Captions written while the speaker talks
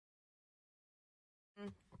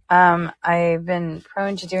I've been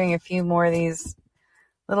prone to doing a few more of these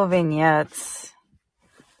little vignettes.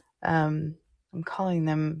 I'm calling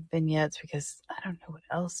them vignettes because I don't know what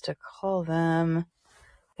else to call them.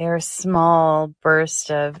 They are a small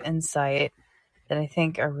burst of insight that I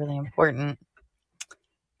think are really important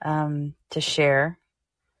to share.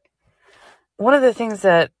 One of the things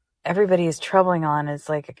that everybody is troubling on is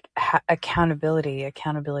like accountability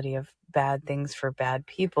of bad things for bad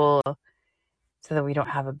people so that we don't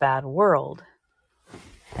have a bad world.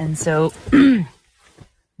 And so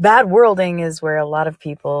bad worlding is where a lot of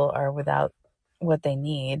people are without what they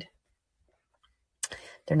need.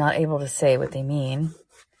 They're not able to say what they mean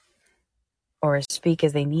or speak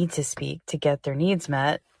as they need to speak to get their needs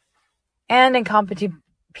met. And incompetent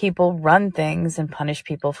people run things and punish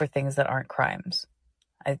people for things that aren't crimes.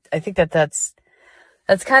 I think that's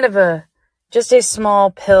kind of just a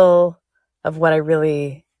small pill of what I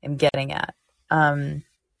really am getting at.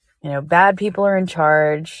 Bad people are in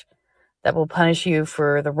charge that will punish you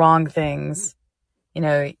for the wrong things.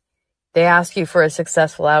 They ask you for a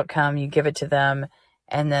successful outcome, you give it to them,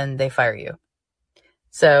 and then they fire you.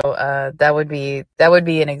 So that would be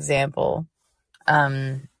an example.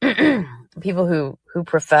 People who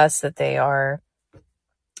profess that they are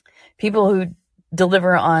people who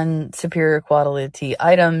deliver on superior quality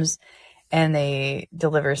items, and they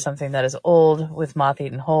deliver something that is old with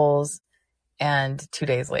moth-eaten holes and 2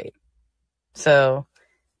 days late. So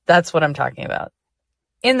that's what I'm talking about.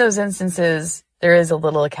 In those instances, there is a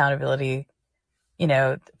little accountability,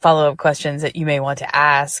 follow-up questions that you may want to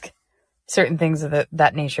ask, certain things of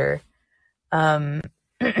that nature.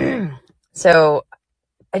 So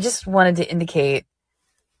I just wanted to indicate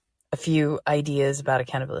a few ideas about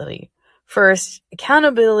accountability. First,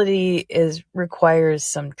 accountability requires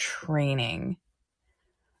some training.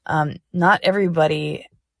 Not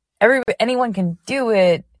anyone can do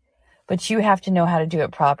it, but you have to know how to do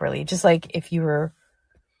it properly. Just like if you were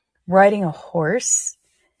riding a horse,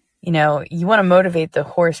 you want to motivate the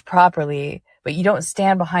horse properly, but you don't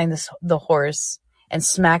stand behind the horse and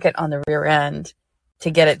smack it on the rear end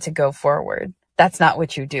to get it to go forward. That's not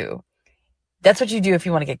what you do. That's what you do if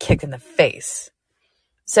you want to get kicked in the face.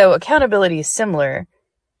 So accountability is similar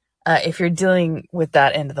if you're dealing with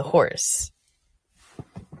that end of the horse.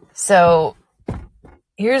 So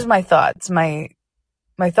here's my thoughts. My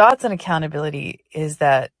thoughts on accountability is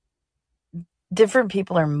that different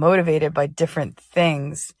people are motivated by different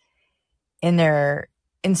things in their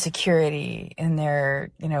insecurity, in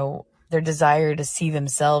their desire to see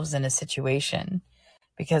themselves in a situation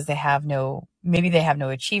because maybe they have no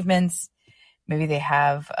achievements. Maybe they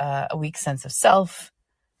have a weak sense of self.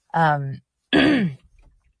 Maybe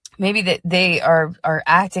that they are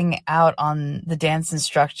acting out on the dance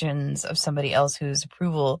instructions of somebody else whose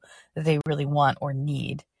approval that they really want or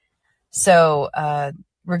need. So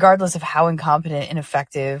regardless of how incompetent,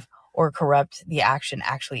 ineffective, or corrupt the action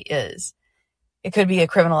actually is, it could be a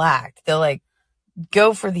criminal act. They'll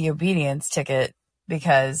go for the obedience ticket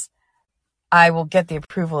because I will get the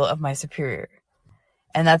approval of my superior.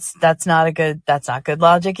 And that's not good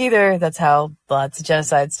logic either. That's how lots of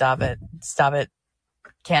genocide. Stop it.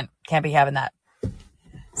 Can't be having that.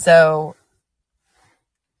 So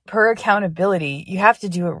per accountability, you have to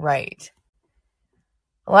do it right.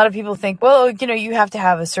 A lot of people think, well, you have to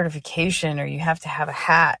have a certification or you have to have a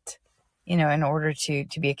hat, in order to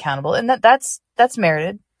be accountable. And that's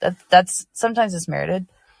merited. That's sometimes it's merited.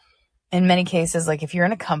 In many cases, like if you're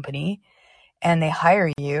in a company and they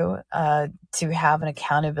hire you to have an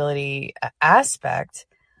accountability aspect,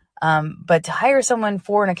 but to hire someone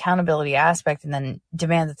for an accountability aspect and then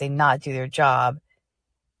demand that they not do their job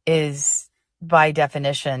is by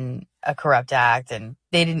definition a corrupt act, and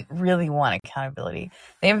they didn't really want accountability.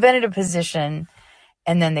 They invented a position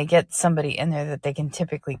and then they get somebody in there that they can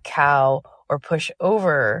typically cow or push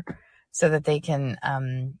over so that they can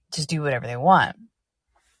just do whatever they want.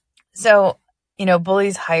 So,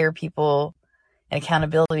 bullies hire people in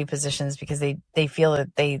accountability positions because they feel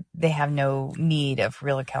that they have no need of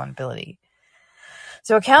real accountability.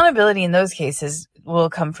 So accountability in those cases will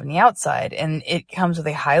come from the outside, and it comes with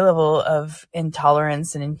a high level of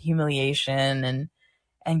intolerance and humiliation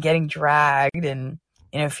and getting dragged and,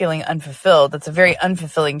 feeling unfulfilled. That's a very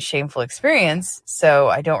unfulfilling, shameful experience. So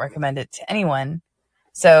I don't recommend it to anyone.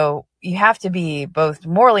 So you have to be both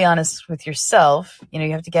morally honest with yourself.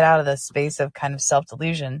 You have to get out of the space of kind of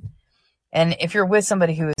self-delusion. And if you're with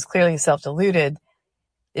somebody who is clearly self-deluded,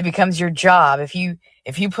 it becomes your job. If you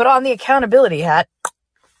put on the accountability hat,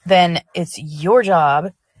 then it's your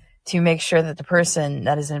job to make sure that the person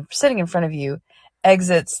that is sitting in front of you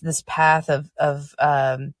exits this path of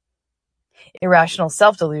irrational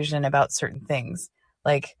self-delusion about certain things.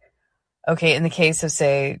 Like, okay, in the case of,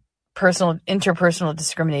 say, interpersonal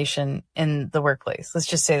discrimination in the workplace, let's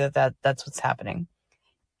just say that's what's happening.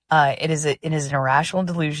 It is an irrational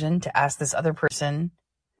delusion to ask this other person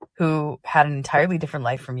who had an entirely different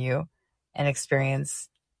life from you and experience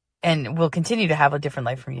and will continue to have a different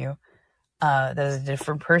life from you, that is a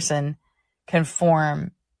different person,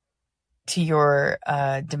 conform to your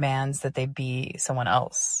demands that they be someone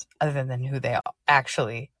else other than who they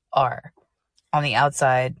actually are on the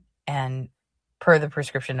outside and per the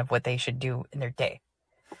prescription of what they should do in their day.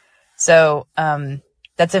 So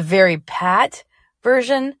that's a very pat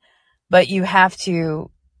version, but you have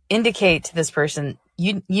to indicate to this person,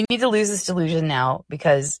 you need to lose this delusion now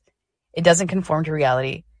because it doesn't conform to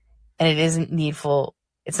reality and it isn't needful.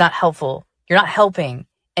 It's not helpful. You're not helping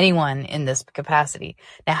anyone in this capacity.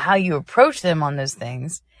 Now, how you approach them on those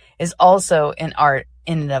things is also an art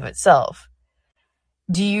in and of itself.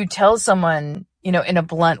 Do you tell someone, in a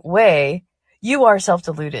blunt way, you are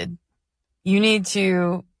self-deluded. You need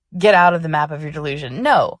to get out of the map of your delusion?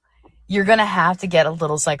 No. You're going to have to get a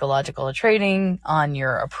little psychological training on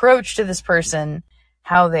your approach to this person,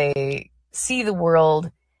 how they see the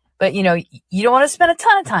world. But, you don't want to spend a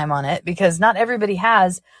ton of time on it because not everybody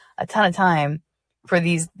has a ton of time for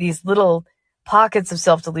these little pockets of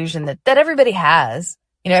self-delusion that everybody has.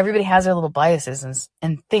 Everybody has their little biases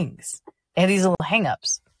and things. They have these little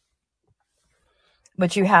hang-ups.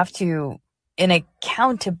 But you have to, in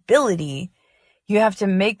accountability, you have to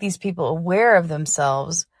make these people aware of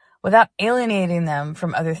themselves without alienating them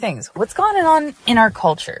from other things. What's going on in our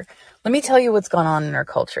culture? Let me tell you what's going on in our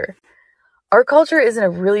culture. Our culture is in a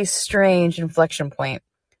really strange inflection point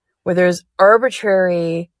where there's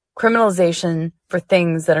arbitrary criminalization for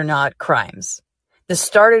things that are not crimes. This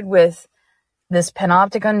started with this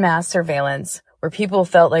panopticon mass surveillance where people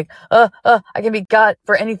felt like, I can be got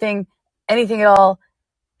for anything at all.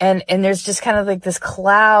 And there's just kind of like this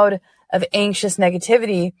cloud of anxious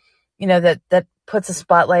negativity, that puts a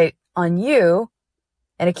spotlight on you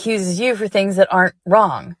and accuses you for things that aren't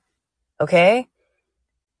wrong. Okay?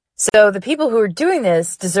 So the people who are doing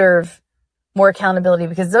this deserve more accountability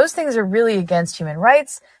because those things are really against human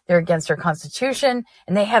rights. They're against our Constitution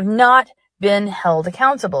and they have not been held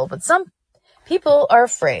accountable. But some people are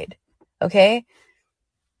afraid. Okay?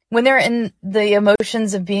 When they're in the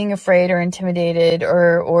emotions of being afraid or intimidated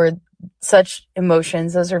or such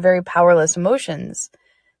emotions, those are very powerless emotions.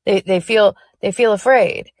 They feel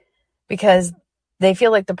afraid because they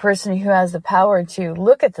feel like the person who has the power to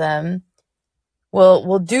look at them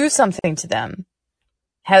will do something to them,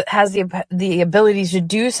 has the ability to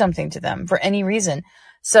do something to them for any reason.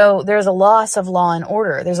 So there's a loss of law and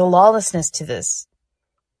order. There's a lawlessness to this.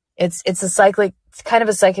 It's kind of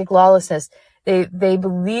a psychic lawlessness. They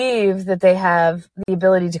believe that they have the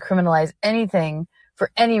ability to criminalize anything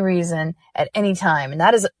for any reason at any time. And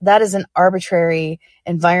that is an arbitrary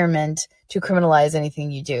environment to criminalize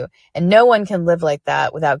anything you do. And no one can live like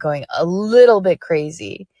that without going a little bit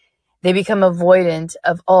crazy. They become avoidant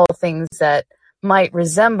of all things that might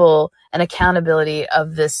resemble an accountability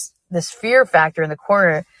of this fear factor in the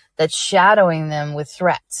corner that's shadowing them with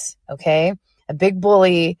threats. Okay? A big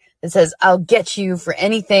bully that says, I'll get you for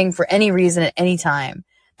anything, for any reason, at any time.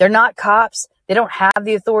 They're not cops. They don't have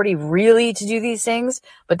the authority really to do these things,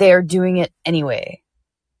 but they are doing it anyway.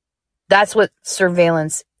 That's what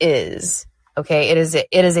surveillance is. Okay? It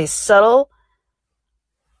is a subtle,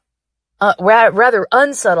 rather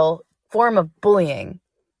unsubtle form of bullying.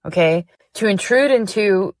 Okay? To intrude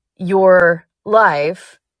into your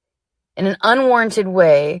life in an unwarranted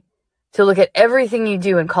way, to look at everything you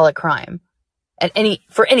do and call it crime.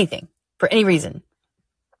 For any reason.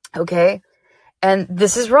 Okay? And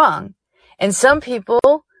this is wrong. And some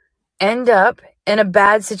people end up in a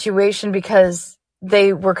bad situation because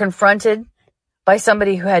they were confronted by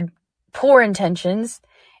somebody who had poor intentions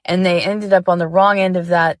and they ended up on the wrong end of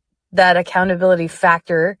that accountability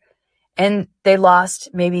factor and they lost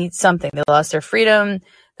maybe something. They lost their freedom,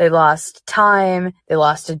 they lost time, they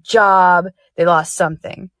lost a job, they lost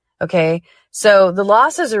something. Okay? So the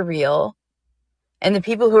losses are real. And the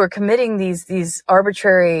people who are committing these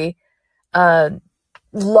arbitrary,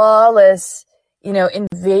 lawless,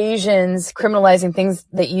 invasions, criminalizing things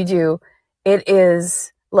that you do, it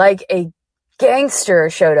is like a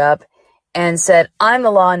gangster showed up and said, I'm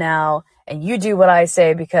the law now, and you do what I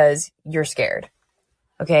say because you're scared.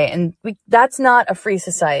 Okay, and that's not a free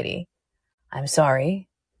society. I'm sorry,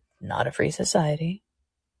 not a free society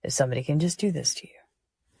if somebody can just do this to you.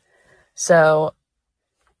 So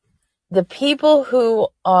the people who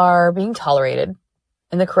are being tolerated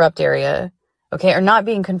in the corrupt area okay, are not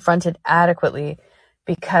being confronted adequately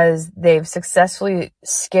because they've successfully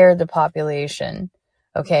scared the population,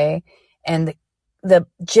 okay? And the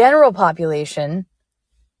general population,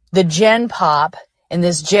 the gen pop in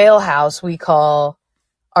this jailhouse we call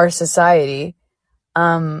our society,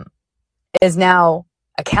 is now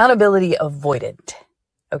accountability avoidant,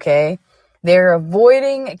 okay? They're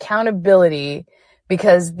avoiding accountability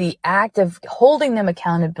because the act of holding them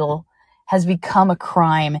accountable has become a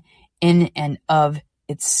crime in and of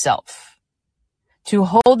itself. To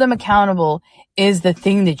hold them accountable is the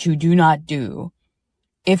thing that you do not do.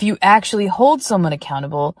 If you actually hold someone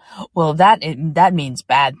accountable, well, that means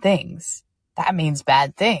bad things. That means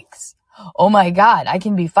bad things. Oh my God, I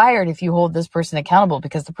can be fired if you hold this person accountable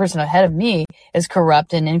because the person ahead of me is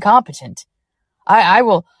corrupt and incompetent. I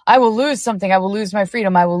will lose something. I will lose my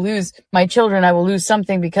freedom. I will lose my children. I will lose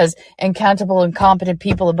something because accountable, incompetent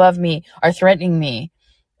people above me are threatening me.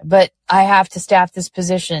 But I have to staff this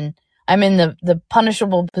position. I'm in the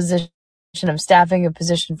punishable position of staffing a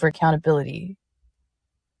position for accountability.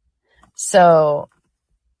 So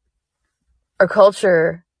our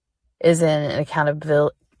culture is in an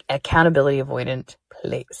accountability avoidant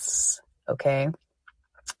place. Okay.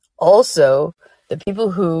 Also, the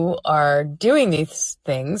people who are doing these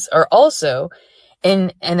things are also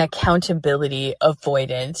in an accountability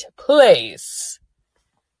avoidant place.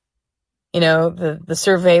 You know, the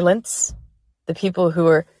surveillance, the people who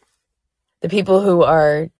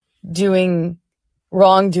are doing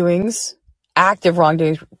wrongdoings, active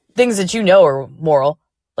wrongdoings, things that you know are moral,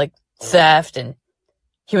 like theft and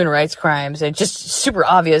human rights crimes, and just super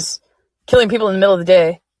obvious, killing people in the middle of the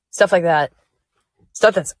day, stuff like that,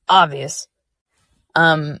 stuff that's obvious.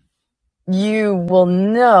 You will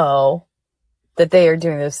know that they are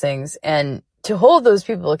doing those things, and to hold those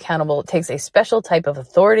people accountable, it takes a special type of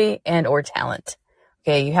authority and or talent.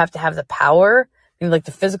 Okay, you have to have the power, like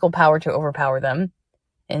the physical power to overpower them,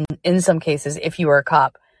 and in some cases, if you are a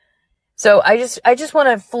cop. So I just want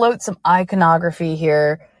to float some iconography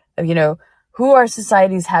here of, you know, who our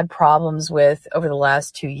society's had problems with over the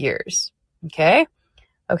last 2 years. Okay?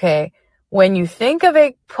 When you think of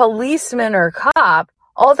a policeman or cop,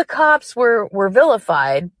 all the cops were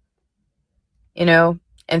vilified, you know,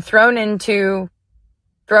 and thrown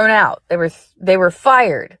out. They were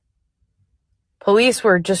fired. Police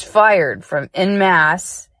were just fired from en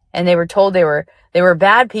masse, and they were told they were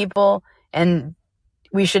bad people and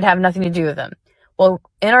we should have nothing to do with them. Well,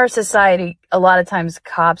 in our society, a lot of times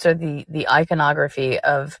cops are the iconography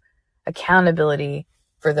of accountability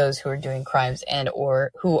for those who are doing crimes and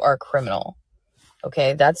or who are criminal.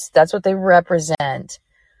 Okay, that's what they represent.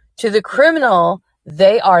 To the criminal,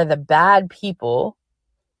 they are the bad people.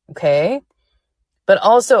 Okay, but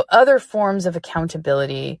also other forms of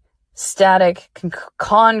accountability, static,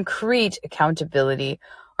 concrete accountability,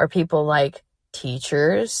 are people like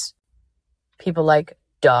teachers, people like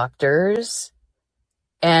doctors,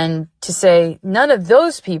 and to say none of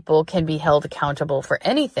those people can be held accountable for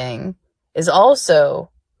anything is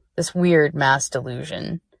also this weird mass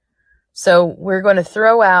delusion. So we're going to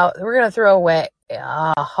throw away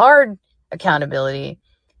hard accountability,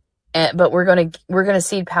 but we're going to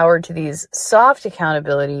cede power to these soft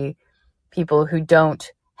accountability people who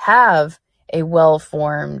don't have a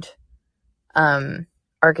well-formed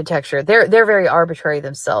architecture. They're very arbitrary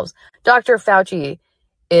themselves. Dr. Fauci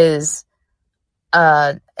is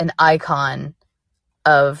an icon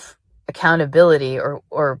of accountability,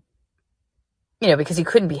 or you know, because he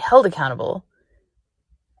couldn't be held accountable,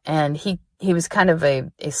 and he was kind of a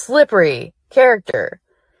slippery character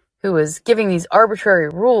who was giving these arbitrary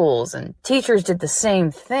rules, and teachers did the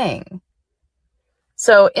same thing.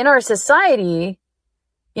 So in our society,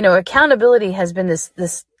 you know, accountability has been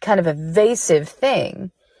this kind of evasive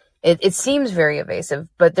thing. It seems very evasive,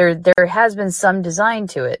 but there has been some design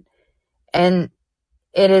to it. And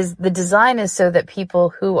the design is so that people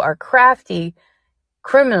who are crafty,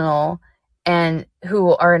 criminal, and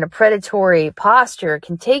who are in a predatory posture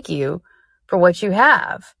can take you for what you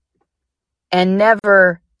have and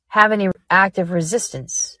never have any active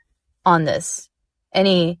resistance on this.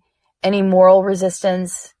 Any moral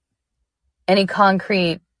resistance, any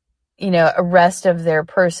concrete, you know, arrest of their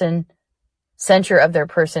person, censure of their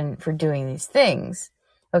person for doing these things.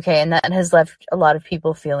 Okay, and that has left a lot of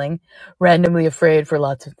people feeling randomly afraid for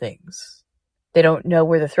lots of things. They don't know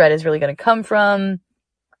where the threat is really going to come from,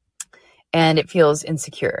 and it feels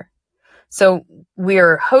insecure. So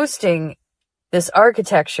we're hosting this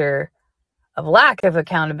architecture of lack of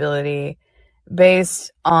accountability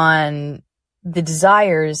based on the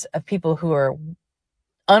desires of people who are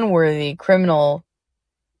unworthy, criminal,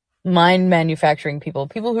 mind manufacturing people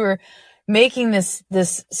who are making this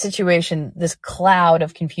situation, this cloud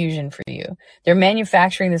of confusion for you. They're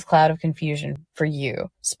manufacturing this cloud of confusion for you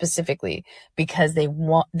specifically because they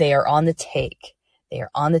are on the take. They are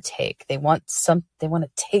on the take. They want to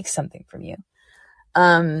take something from you.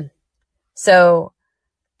 So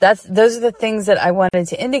those are the things that I wanted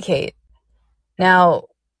to indicate. Now,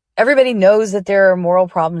 everybody knows that there are moral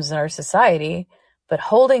problems in our society, but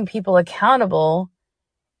holding people accountable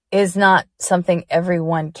is not something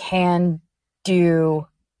everyone can do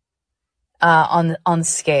on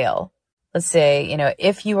scale. Let's say,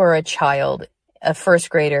 if you are a child, a first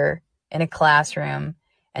grader in a classroom,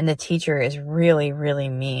 and the teacher is really, really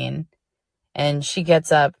mean, and she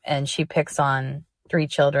gets up and she picks on 3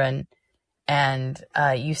 children, and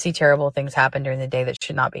you see terrible things happen during the day that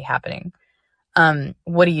should not be happening.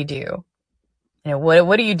 What do you do?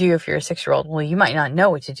 What do you do if you're a 6-year-old? Well, you might not know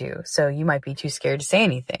what to do, so you might be too scared to say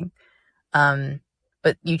anything.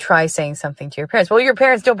 But you try saying something to your parents. Well, your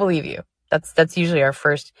parents don't believe you. That's usually our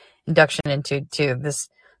first induction into this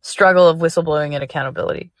struggle of whistleblowing and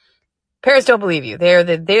accountability. Parents don't believe you. They are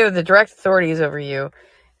the direct authorities over you.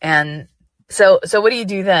 And so what do you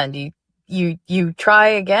do then? Do you try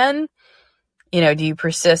again? Do you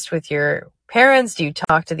persist with your parents? Do you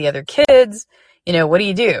talk to the other kids? What do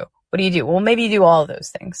you do? What do you do? Well, maybe you do all of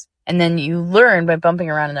those things. And then you learn by bumping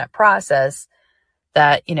around in that process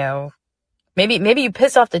that, maybe you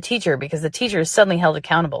piss off the teacher because the teacher is suddenly held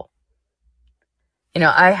accountable.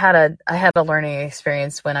 I had a learning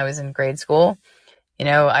experience when I was in grade school.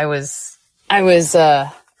 I was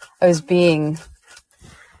being,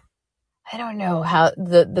 I don't know how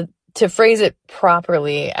to phrase it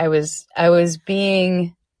properly. I was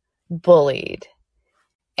being bullied,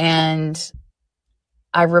 and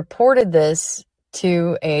I reported this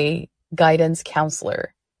to a guidance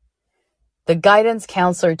counselor. The guidance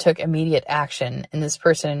counselor took immediate action, and this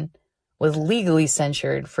person was legally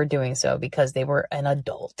censured for doing so because they were an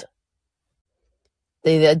adult.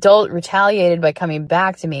 The adult retaliated by coming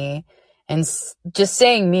back to me and just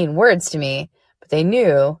saying mean words to me, but they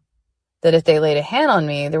knew that if they laid a hand on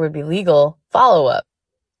me, there would be legal follow-up.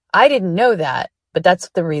 I didn't know that, but that's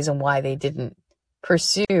the reason why they didn't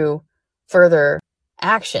pursue further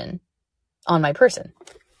action on my person.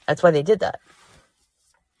 That's why they did that.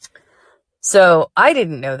 So I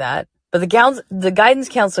didn't know that, but the guidance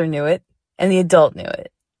counselor knew it, and the adult knew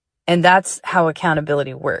it. And that's how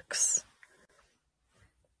accountability works.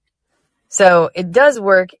 So it does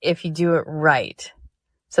work if you do it right.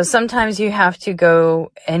 So sometimes you have to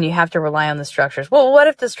go and you have to rely on the structures. Well, what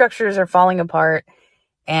if the structures are falling apart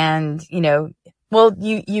and, you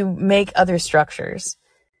make other structures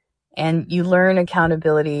and you learn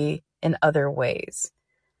accountability in other ways.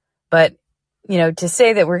 But, to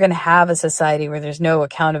say that we're going to have a society where there's no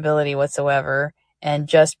accountability whatsoever and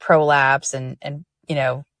just prolapse and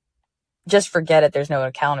just forget it, there's no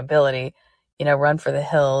accountability, run for the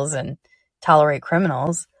hills and tolerate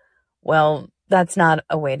criminals, well, that's not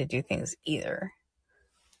a way to do things either.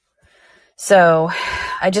 So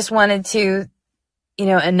I just wanted to,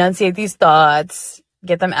 enunciate these thoughts,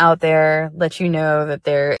 get them out there, let you know that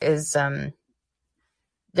there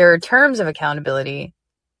are terms of accountability,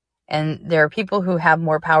 and there are people who have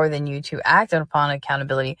more power than you to act upon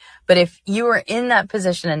accountability. But if you are in that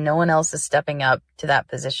position and no one else is stepping up to that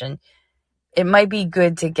position, it might be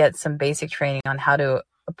good to get some basic training on how to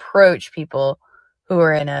approach people who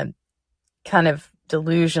are in a kind of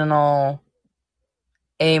delusional,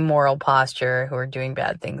 amoral posture, who are doing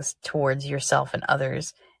bad things towards yourself and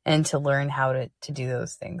others, and to learn how to do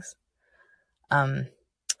those things.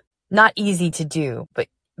 Not easy to do, but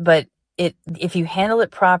if you handle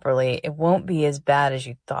it properly, it won't be as bad as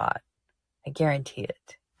you thought. I guarantee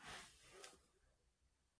it.